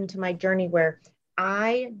place into my journey where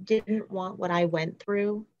I didn't want what I went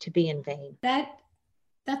through to be in vain.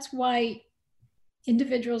 That's why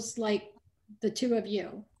individuals like the two of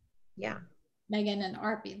you, Megan and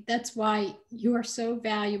Arpi, that's why you are so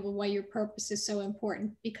valuable, why your purpose is so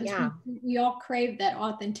important, because we all crave that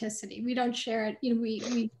authenticity. We don't share it. And we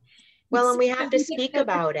have to speak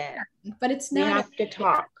about it, but it's not. We have to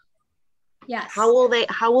talk. Yes. How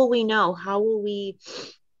will we know? How will we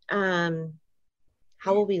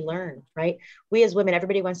learn, right? We as women,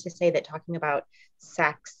 everybody wants to say that talking about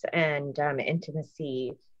sex and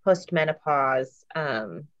intimacy, post-menopause,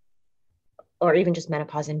 or even just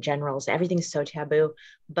menopause in general. So everything's so taboo.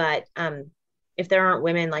 But if there aren't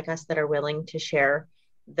women like us that are willing to share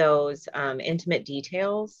those intimate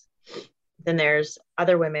details, then there's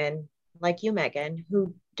other women like you, Megan,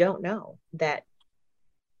 who don't know that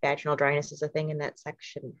vaginal dryness is a thing and that sex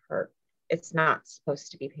shouldn't hurt. It's not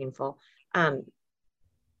supposed to be painful.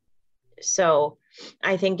 So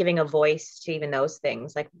I think giving a voice to even those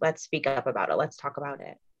things, like, let's speak up about it. Let's talk about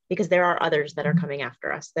it, because there are others that are coming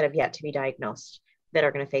after us that have yet to be diagnosed that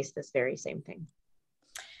are going to face this very same thing.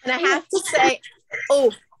 And I have to say,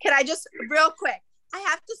 can I just real quick? I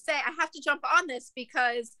have to jump on this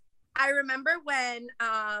because I remember when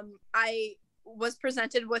I was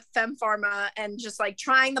presented with Femme Pharma and just like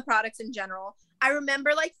trying the products in general, I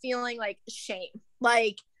remember like feeling like shame,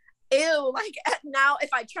 like, ew, like now if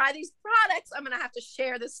I try these products, I'm going to have to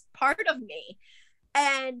share this part of me.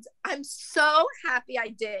 And I'm so happy I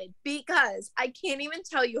did, because I can't even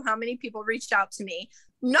tell you how many people reached out to me,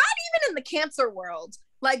 not even in the cancer world,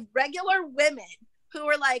 like regular women who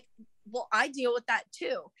were like, well, I deal with that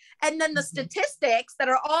too. And then the statistics that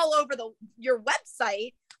are all over your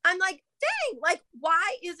website, I'm like, dang, like,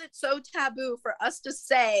 why is it so taboo for us to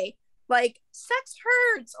say, like, sex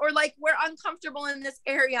hurts, or like we're uncomfortable in this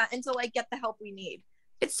area, and to like get the help we need?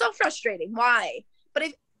 It's so frustrating. Why? But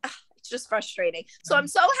it's just frustrating. So I'm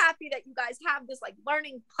so happy that you guys have this like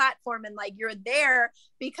learning platform, and like you're there,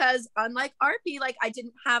 because unlike RP, like I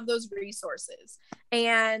didn't have those resources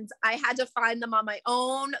and I had to find them on my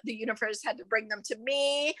own. The universe had to bring them to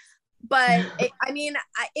me. But I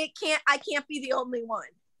can't be the only one.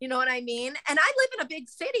 You know what I mean? And I live in a big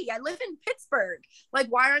city. I live in Pittsburgh. Like,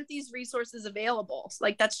 why aren't these resources available?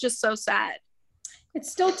 Like, that's just so sad.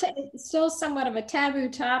 It's still somewhat of a taboo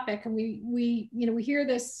topic. And we hear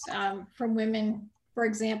this from women, for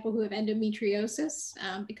example, who have endometriosis,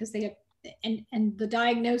 because they have, and the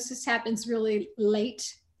diagnosis happens really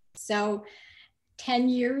late. So 10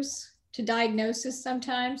 years to diagnosis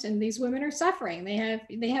sometimes. And these women are suffering. They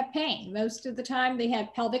have pain. Most of the time they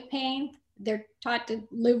have pelvic pain. They're taught to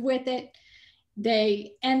live with it.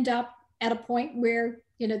 They end up at a point where,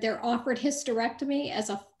 they're offered hysterectomy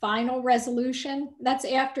as a final resolution. That's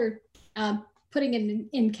after putting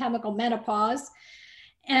in chemical menopause.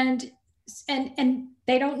 And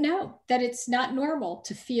they don't know that it's not normal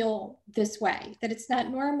to feel this way, that it's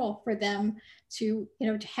not normal for them to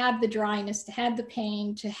have the dryness, to have the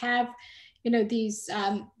pain, to have, these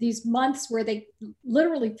months where they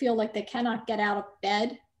literally feel like they cannot get out of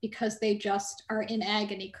bed because they just are in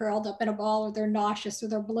agony, curled up in a ball, or they're nauseous, or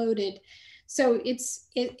they're bloated. So it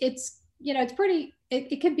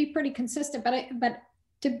can be pretty consistent, but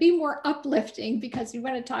to be more uplifting, because you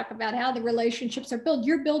want to talk about how the relationships are built.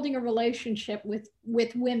 You're building a relationship with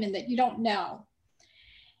women that you don't know.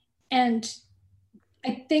 And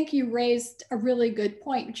I think you raised a really good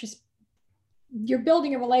point, which is you're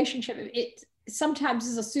building a relationship. It sometimes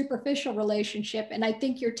is a superficial relationship. And I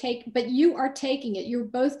think but you are taking it, you're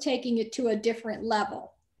both taking it to a different level.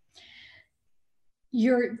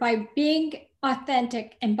 By being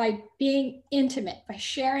authentic and by being intimate, by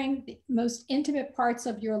sharing the most intimate parts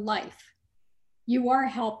of your life, you are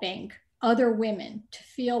helping other women to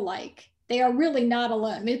feel like they are really not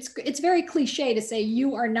alone. It's very cliche to say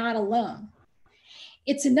you are not alone.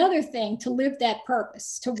 It's another thing to live that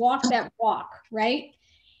purpose, to walk that walk, right?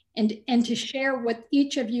 And to share what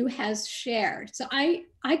each of you has shared. So I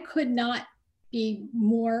could not be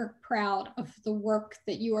more proud of the work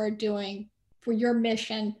that you are doing for your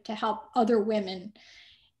mission to help other women.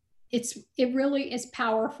 It really is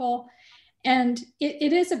powerful. And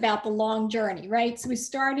it is about the long journey, right? So we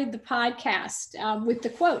started the podcast with the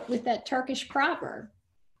quote, with that Turkish proverb.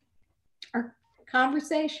 Our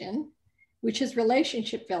conversation, which is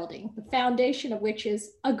relationship building, the foundation of which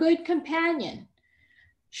is a good companion,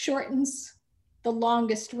 shortens the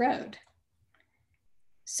longest road.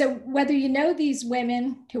 So whether you know these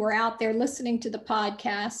women who are out there listening to the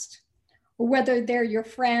podcast, or whether they're your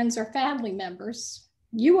friends or family members,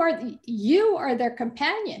 you are their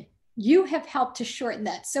companion. You have helped to shorten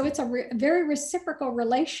that. So it's a very reciprocal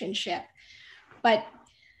relationship. But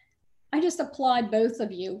I just applaud both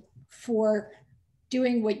of you for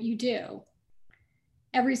doing what you do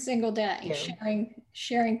every single day, yeah.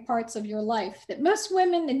 sharing parts of your life that most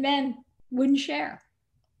women and men wouldn't share.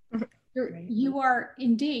 You are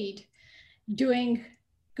indeed doing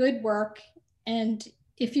good work. And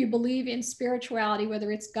if you believe in spirituality,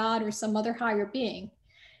 whether it's God or some other higher being,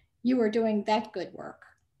 you are doing that good work.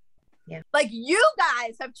 Yeah. Like, you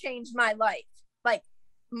guys have changed my life. Like,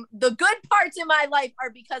 the good parts in my life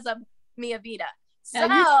are because of Mia Vita.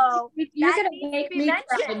 So you're going to make me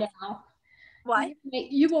cry now. What?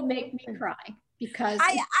 You will make me cry because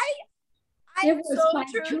I am so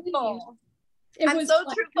truthful. I'm so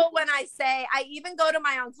truthful when I say, I even go to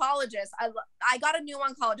my oncologist. I got a new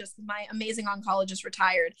oncologist. My amazing oncologist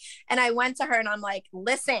retired. And I went to her and I'm like,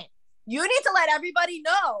 listen, you need to let everybody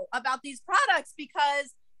know about these products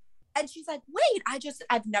because, and she's like, wait,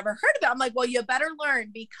 I've never heard of it. I'm like, well, you better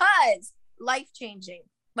learn because life-changing.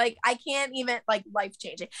 Like I can't even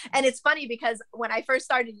life-changing. And it's funny because when I first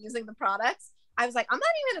started using the products, I was like, I'm not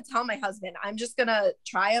even going to tell my husband. I'm just going to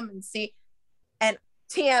try them and see. And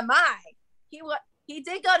TMI, he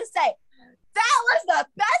did go to say, that was the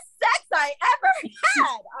best sex I ever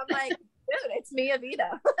had. I'm like, dude, it's Mia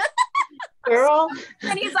Vita. Girl.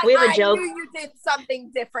 And he's like, we have a I joke. knew you did something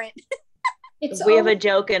different. We have a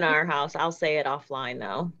joke in our house. I'll say it offline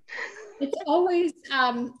though. It's always,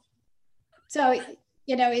 so,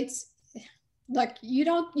 it's, look, you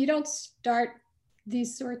don't start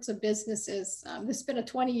these sorts of businesses. This has been a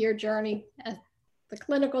 20-year journey. The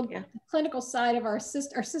clinical side of our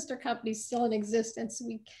sister company is still in existence.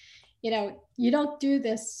 You don't do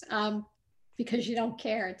this because you don't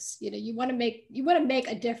care. It's, you want to make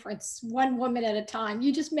a difference one woman at a time.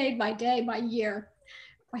 You just made my day, my year.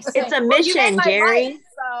 It's a mission, Jerry. Life,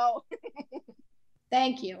 so.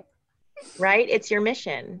 Thank you. Right? It's your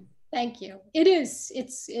mission. Thank you. It is.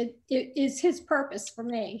 It is his purpose for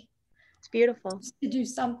me. It's beautiful. To do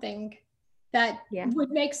something that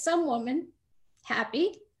would make some woman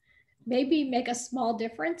happy, maybe make a small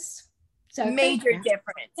difference. So major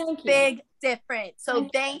difference. Thank you. Big difference. So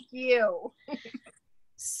thank you.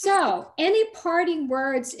 So any parting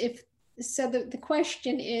words? The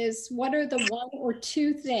question is, what are the one or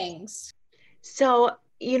two things? So,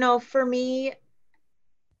 for me,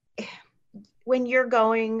 when you're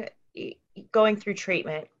going through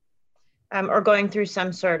treatment or going through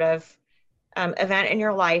some sort of event in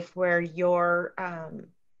your life where you're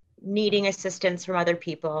needing assistance from other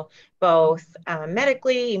people, both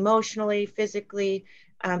medically, emotionally, physically,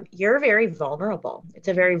 you're very vulnerable. It's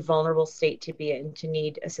a very vulnerable state to be in, to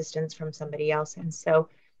need assistance from somebody else. And so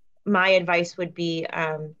my advice would be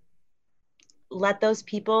let those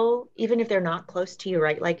people, even if they're not close to you,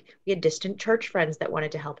 right? Like we had distant church friends that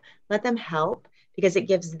wanted to help, let them help because it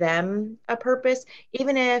gives them a purpose.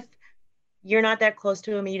 Even if you're not that close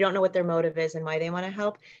to them and you don't know what their motive is and why they want to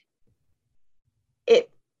help,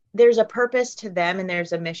 there's a purpose to them and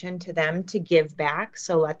there's a mission to them to give back.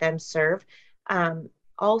 So let them serve.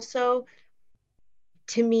 Also,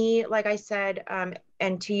 to me, like I said,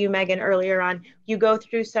 and to you, Megan, earlier on, you go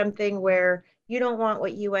through something where you don't want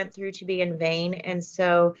what you went through to be in vain. And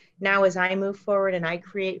so now as I move forward and I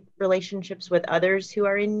create relationships with others who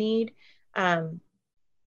are in need,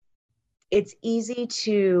 it's easy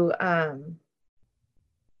to,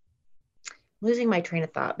 losing my train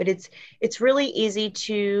of thought, but it's really easy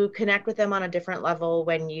to connect with them on a different level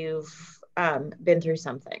when you've been through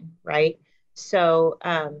something, right? So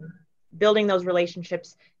building those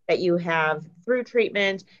relationships that you have through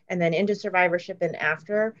treatment and then into survivorship and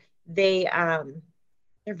after, they're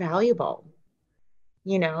valuable.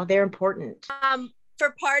 They're important.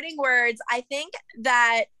 For parting words, I think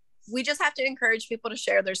that we just have to encourage people to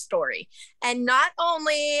share their story. And not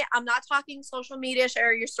only, I'm not talking social media,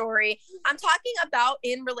 share your story. I'm talking about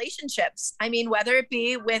in relationships. I mean, whether it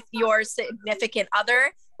be with your significant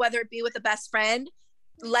other, whether it be with a best friend,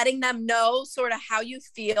 letting them know sort of how you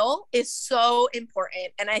feel is so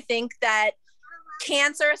important. And I think that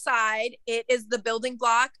cancer aside, it is the building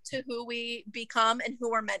block to who we become and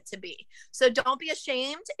who we're meant to be. So don't be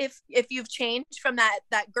ashamed if you've changed from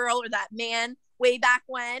that girl or that man way back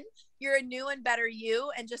when. You're a new and better you,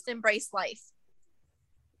 and just embrace life.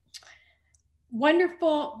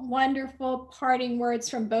 Wonderful, wonderful parting words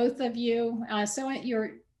from both of you. So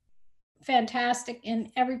you're fantastic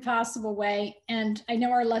in every possible way. And I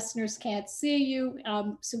know our listeners can't see you.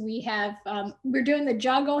 So we're doing the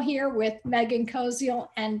juggle here with Megan Koziel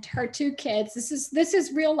and her two kids. This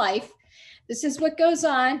is real life. This is what goes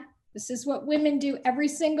on. This is what women do every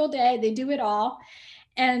single day. They do it all.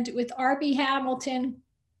 And with Arby Hamilton,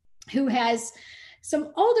 who has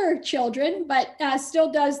some older children, but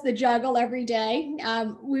still does the juggle every day.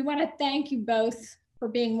 We want to thank you both for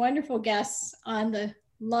being wonderful guests on the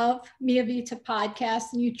Love Mia Vita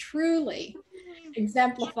podcast. And you truly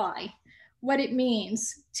exemplify what it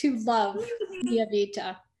means to love Mia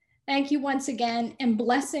Vita. Thank you once again, and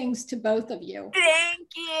blessings to both of you. Thank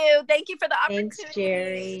you. Thank you for the opportunity. Thanks,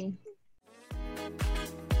 Jerry.